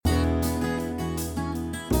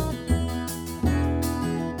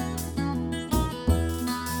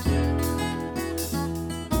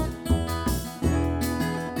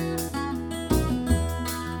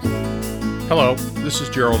Hello, this is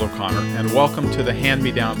Gerald O'Connor, and welcome to the Hand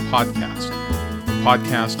Me Down podcast, a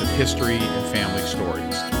podcast of history and family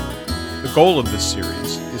stories. The goal of this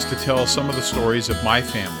series is to tell some of the stories of my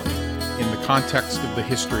family in the context of the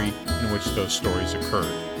history in which those stories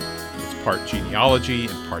occurred. It's part genealogy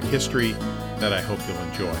and part history that I hope you'll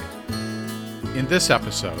enjoy. In this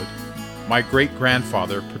episode, my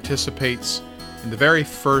great-grandfather participates in the very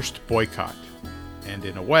first boycott, and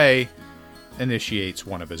in a way, initiates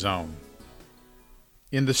one of his own.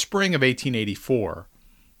 In the spring of 1884,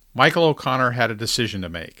 Michael O'Connor had a decision to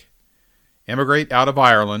make: emigrate out of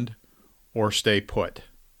Ireland or stay put,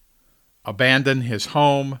 abandon his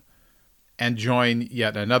home, and join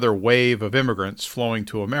yet another wave of immigrants flowing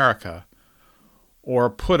to America, or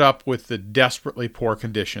put up with the desperately poor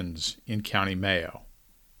conditions in County Mayo.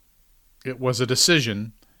 It was a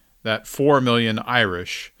decision that 4 million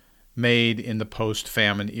Irish made in the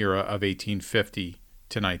post-famine era of 1850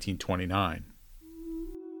 to 1929.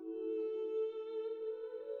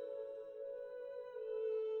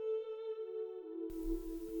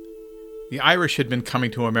 The Irish had been coming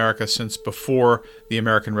to America since before the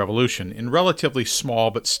American Revolution in relatively small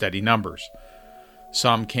but steady numbers.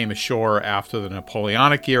 Some came ashore after the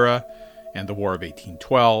Napoleonic era and the War of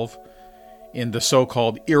 1812, in the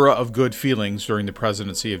so-called era of good feelings during the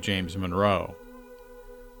presidency of James Monroe.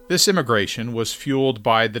 This immigration was fueled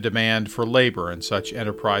by the demand for labor in such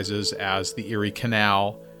enterprises as the Erie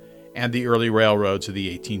Canal and the early railroads of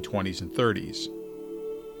the 1820s and 30s.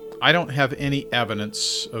 I don't have any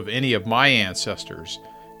evidence of any of my ancestors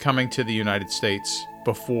coming to the United States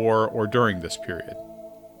before or during this period.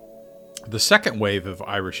 The second wave of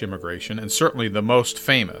Irish immigration, and certainly the most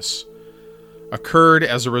famous, occurred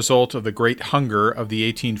as a result of the Great Hunger of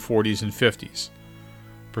the 1840s and 50s,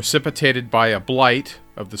 precipitated by a blight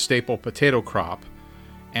of the staple potato crop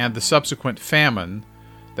and the subsequent famine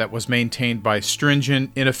that was maintained by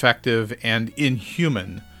stringent, ineffective, and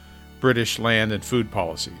inhuman British land and food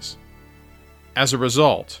policies. As a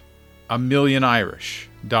result, 1 million Irish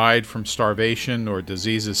died from starvation or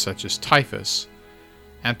diseases such as typhus,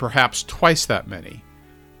 and perhaps twice that many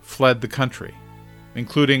fled the country,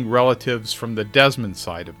 including relatives from the Desmond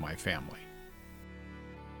side of my family.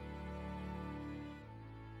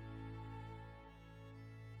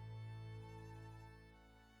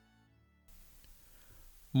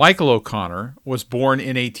 Michael O'Connor was born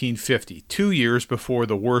in 1850, 2 years before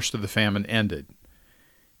the worst of the famine ended.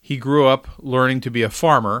 He grew up learning to be a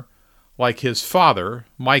farmer, like his father,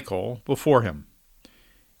 Michael, before him.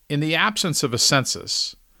 In the absence of a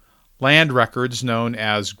census, land records known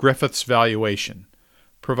as Griffith's Valuation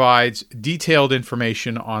provides detailed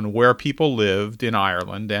information on where people lived in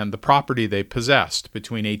Ireland and the property they possessed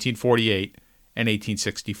between 1848 and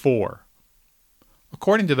 1864.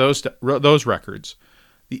 According to those records,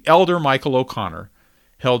 the elder Michael O'Connor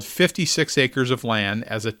held 56 acres of land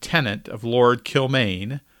as a tenant of Lord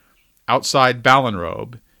Kilmaine outside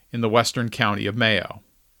Ballinrobe in the western county of Mayo.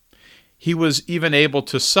 He was even able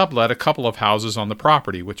to sublet a couple of houses on the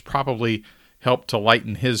property, which probably helped to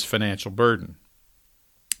lighten his financial burden.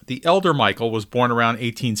 The elder Michael was born around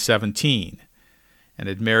 1817 and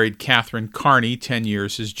had married Catherine Carney 10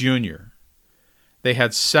 years his junior. They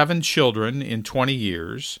had 7 children in 20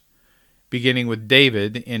 years, beginning with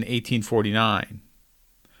David in 1849.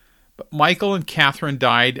 But Michael and Catherine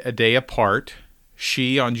died a day apart,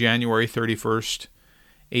 she on January 31st,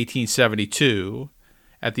 1872,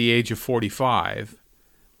 at the age of 45,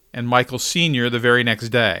 and Michael Sr. the very next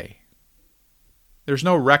day. There's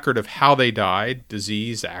no record of how they died,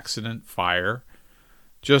 disease, accident, fire,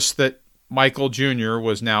 just that Michael Jr.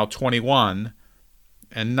 was now 21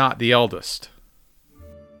 and not the eldest.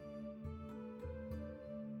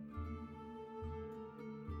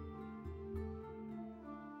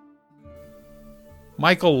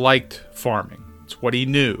 Michael liked farming. It's what he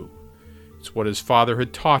knew. It's what his father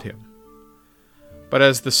had taught him. But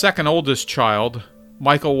as the second oldest child,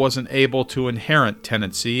 Michael wasn't able to inherit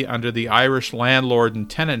tenancy under the Irish Landlord and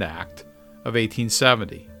Tenant Act of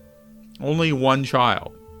 1870. Only one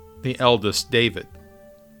child, the eldest David,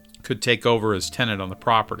 could take over as tenant on the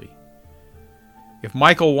property. If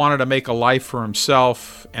Michael wanted to make a life for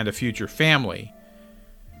himself and a future family,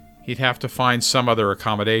 he'd have to find some other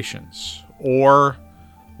accommodations, or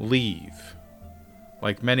leave,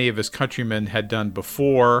 like many of his countrymen had done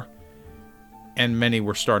before, and many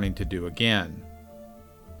were starting to do again.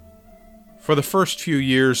 For the first few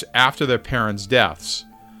years after their parents' deaths,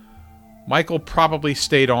 Michael probably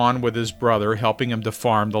stayed on with his brother, helping him to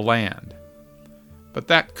farm the land. But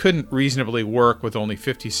that couldn't reasonably work with only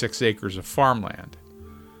 56 acres of farmland.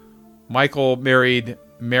 Michael married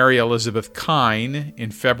Mary Elizabeth Kyne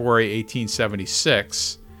in February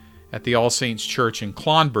 1876 at the All Saints Church in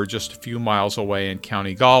Clonbur, just a few miles away in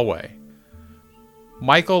County Galway.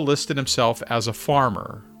 Michael listed himself as a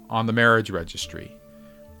farmer on the marriage registry,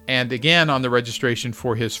 and again on the registration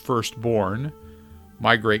for his firstborn,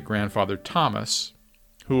 my great-grandfather Thomas,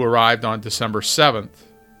 who arrived on December 7th,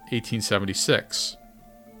 1876.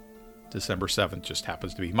 December 7th just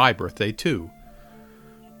happens to be my birthday, too.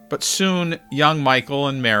 But soon, young Michael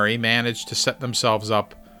and Mary managed to set themselves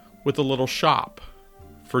up with a little shop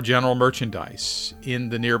for general merchandise in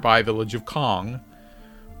the nearby village of Cong,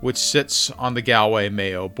 which sits on the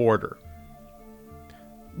Galway-Mayo border.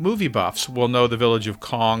 Movie buffs will know the village of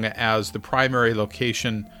Cong as the primary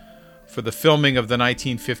location for the filming of the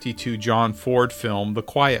 1952 John Ford film The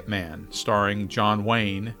Quiet Man, starring John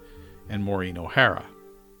Wayne and Maureen O'Hara.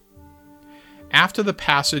 After the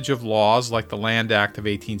passage of laws like the Land Act of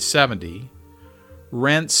 1870,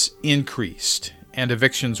 rents increased and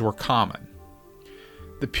evictions were common.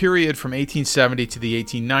 The period from 1870 to the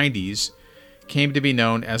 1890s came to be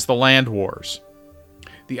known as the Land Wars.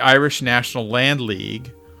 The Irish National Land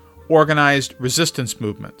League organized resistance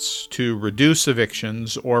movements to reduce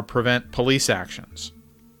evictions or prevent police actions.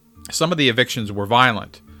 Some of the evictions were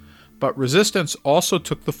violent, but resistance also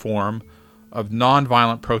took the form of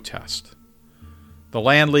nonviolent protest. The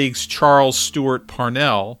Land League's Charles Stewart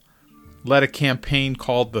Parnell led a campaign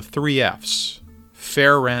called the 3 Fs: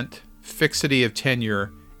 fair rent, fixity of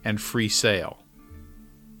tenure, and free sale.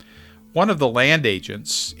 One of the land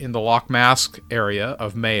agents in the Lochmask area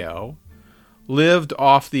of Mayo lived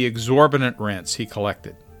off the exorbitant rents he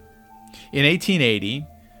collected. In 1880,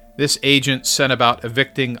 this agent set about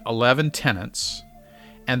evicting 11 tenants,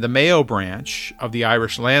 and the Mayo branch of the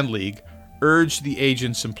Irish Land League urged the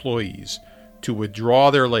agent's employees to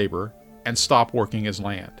withdraw their labor and stop working his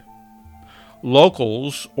land.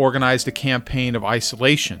 Locals organized a campaign of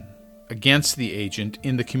isolation against the agent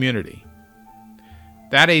in the community.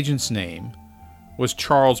 That agent's name was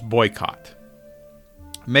Charles Boycott.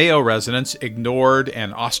 Mayo residents ignored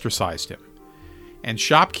and ostracized him, and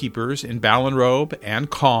shopkeepers in Ballinrobe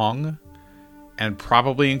and Cong, and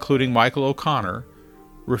probably including Michael O'Connor,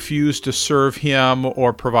 refused to serve him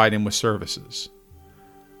or provide him with services.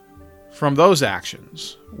 From those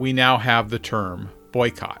actions, we now have the term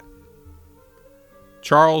boycott.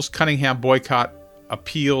 Charles Cunningham Boycott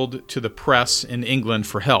appealed to the press in England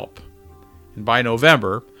for help, and by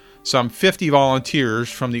November, some 50 volunteers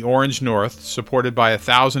from the Orange North, supported by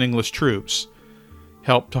 1,000 English troops,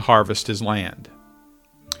 helped to harvest his land.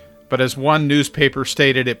 But as one newspaper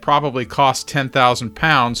stated, it probably cost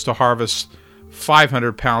 £10,000 to harvest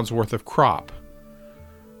 500 pounds worth of crop.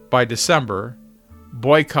 By December,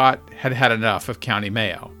 Boycott had had enough of County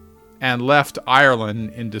Mayo and left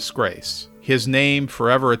Ireland in disgrace, his name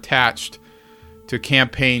forever attached to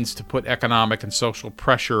campaigns to put economic and social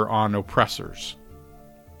pressure on oppressors.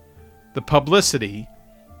 The publicity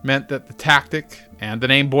meant that the tactic and the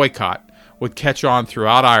name boycott would catch on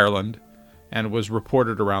throughout Ireland and was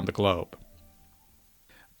reported around the globe.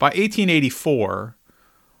 By 1884,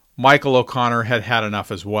 Michael O'Connor had had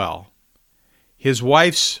enough as well. His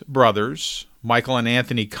wife's brothers, Michael and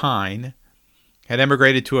Anthony Kyne, had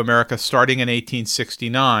emigrated to America starting in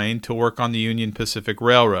 1869 to work on the Union Pacific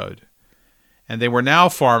Railroad, and they were now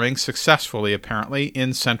farming successfully, apparently,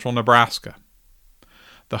 in central Nebraska.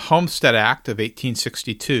 The Homestead Act of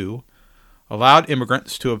 1862 allowed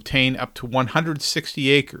immigrants to obtain up to 160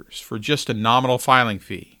 acres for just a nominal filing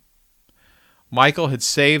fee. Michael had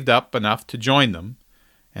saved up enough to join them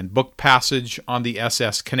and booked passage on the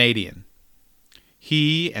SS Canadian.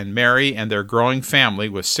 He and Mary and their growing family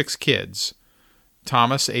with 6 kids,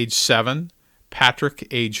 Thomas, age 7, Patrick,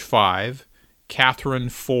 age 5, Catherine,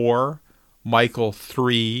 4, Michael,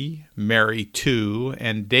 3, Mary, 2,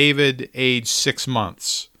 and David, age 6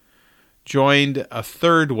 months, joined a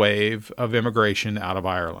third wave of immigration out of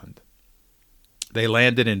Ireland. They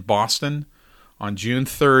landed in Boston on June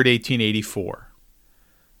 3, 1884.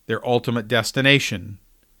 Their ultimate destination,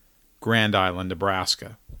 Grand Island,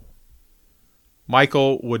 Nebraska.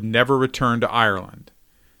 Michael would never return to Ireland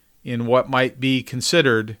in what might be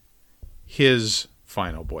considered his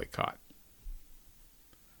final boycott.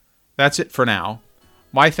 That's it for now.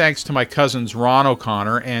 My thanks to my cousins Ron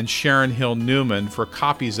O'Connor and Sharon Hill Newman for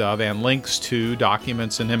copies of and links to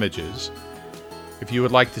documents and images. If you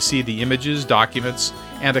would like to see the images, documents,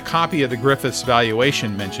 and a copy of the Griffiths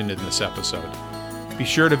valuation mentioned in this episode, be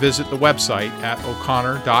sure to visit the website at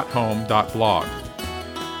o'connor.home.blog.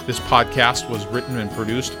 This podcast was written and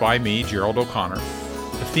produced by me, Gerald O'Connor.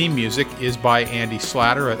 The theme music is by Andy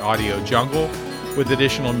Slatter at Audio Jungle, with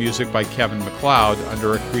additional music by Kevin MacLeod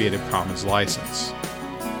under a Creative Commons license.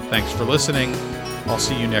 Thanks for listening. I'll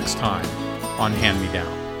see you next time on Hand Me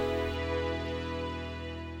Down.